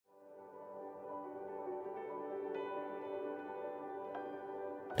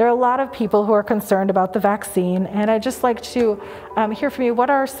There are a lot of people who are concerned about the vaccine, and I'd just like to hear from you. What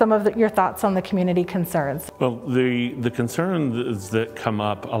are some of your thoughts on the community concerns? Well, the concerns that come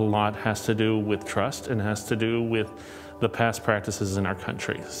up a lot has to do with trust and has to do with the past practices in our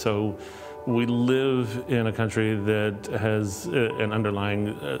country. So we live in a country that has an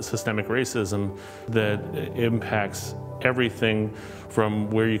underlying systemic racism that impacts everything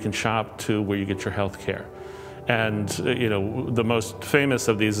from where you can shop to where you get your health care. And the most famous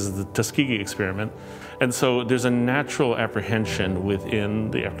of these is the Tuskegee experiment. And so there's a natural apprehension within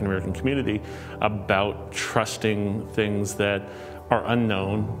the African American community about trusting things that are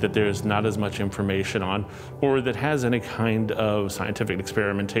unknown, that there's not as much information on, or that has any kind of scientific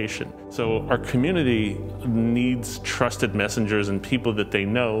experimentation. So our community needs trusted messengers and people that they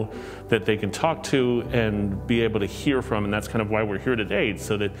know that they can talk to and be able to hear from, and that's kind of why we're here today,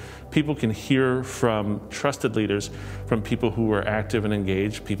 so that people can hear from trusted leaders, from people who are active and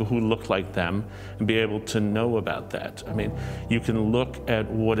engaged, people who look like them, and be able to know about that. I mean, you can look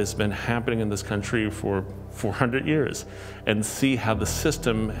at what has been happening in this country for 400 years and see how the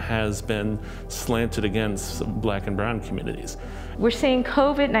system has been slanted against Black and brown communities. We're seeing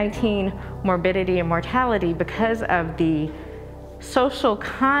COVID-19 morbidity and mortality because of the social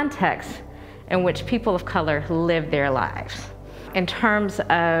context in which people of color live their lives. In terms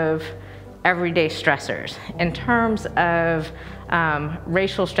of everyday stressors, in terms of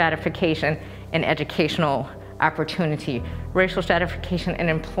racial stratification and educational opportunity, racial stratification in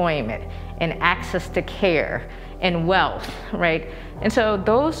employment, and access to care, and wealth, right? And so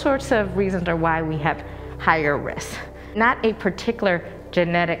those sorts of reasons are why we have higher risk, not a particular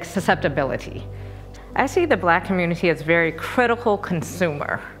genetic susceptibility. I see the Black community as a very critical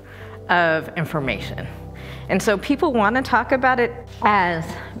consumer of information. And so people want to talk about it as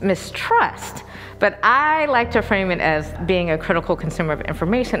mistrust, but I like to frame it as being a critical consumer of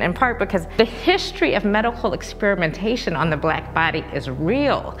information, in part because the history of medical experimentation on the Black body is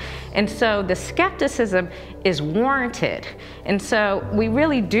real. And so the skepticism is warranted. And so we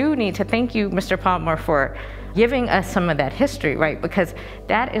really do need to thank you, Mr. Palmer, for giving us some of that history, right? Because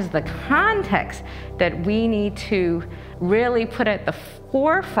that is the context that we need to really put at the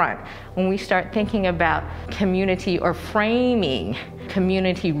forefront when we start thinking about community or framing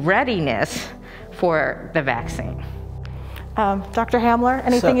community readiness for the vaccine. Dr. Hamlar,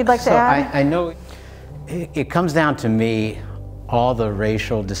 anything you'd like to add? I know it comes down to me, all the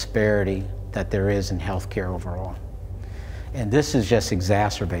racial disparity that there is in healthcare overall. And this has just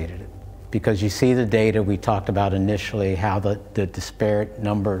exacerbated it, because you see the data we talked about initially, how the disparate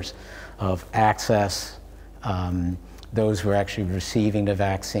numbers of access, those who are actually receiving the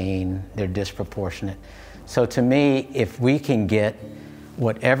vaccine, they're disproportionate. So to me, if we can get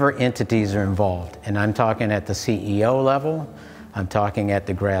whatever entities are involved, and I'm talking at the CEO level, I'm talking at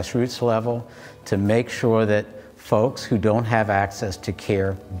the grassroots level, to make sure that folks who don't have access to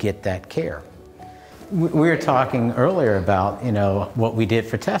care get that care. We were talking earlier about, what we did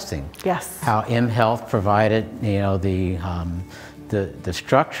for testing. Yes. How mHealth provided, the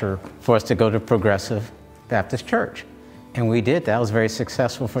structure for us to go to Progressive Baptist Church. And we did. That was very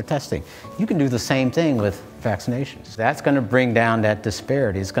successful for testing. You can do the same thing with vaccinations. That's going to bring down that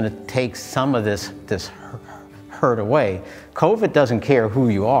disparity. It's going to take some of this hurt away. COVID doesn't care who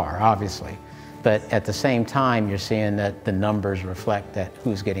you are, obviously. But at the same time, you're seeing that the numbers reflect that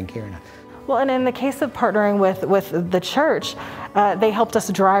who's getting care now. Well, and in the case of partnering with the church, they helped us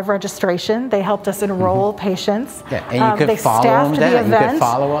drive registration. They helped us enroll patients. Yeah, and you could follow them down. You could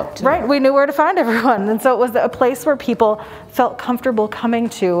follow up too. Right, we knew where to find everyone. And so it was a place where people felt comfortable coming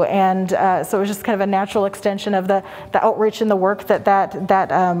to. And so it was just kind of a natural extension of the outreach and the work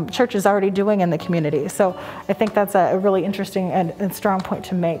that church is already doing in the community. So I think that's a really interesting and strong point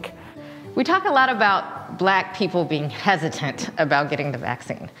to make. We talk a lot about Black people being hesitant about getting the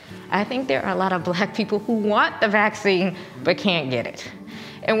vaccine. I think there are a lot of Black people who want the vaccine but can't get it.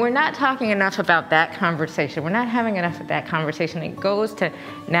 And we're not talking enough about that conversation. We're not having enough of that conversation. It goes to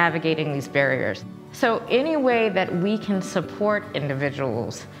navigating these barriers. So any way that we can support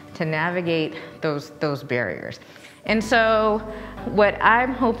individuals to navigate those barriers. And so what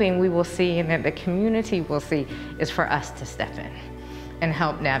I'm hoping we will see and that the community will see is for us to step in and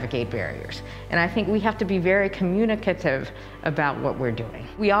help navigate barriers. And I think we have to be very communicative about what we're doing.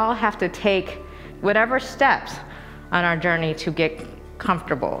 We all have to take whatever steps on our journey to get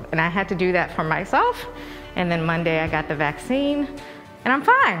comfortable. And I had to do that for myself. And then Monday I got the vaccine and I'm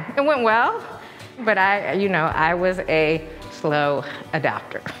fine. It went well, but I was a slow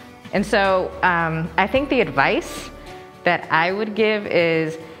adopter. And so I think the advice that I would give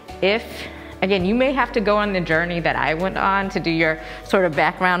is if Again, you may have to go on the journey that I went on to do your sort of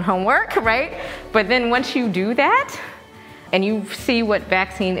background homework, right? But then once you do that, and you see what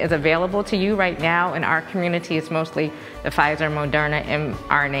vaccine is available to you right now, in our community it's mostly the Pfizer, Moderna,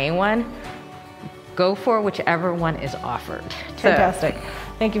 mRNA one, go for whichever one is offered. Fantastic.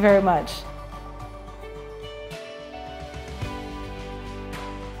 Thank you very much.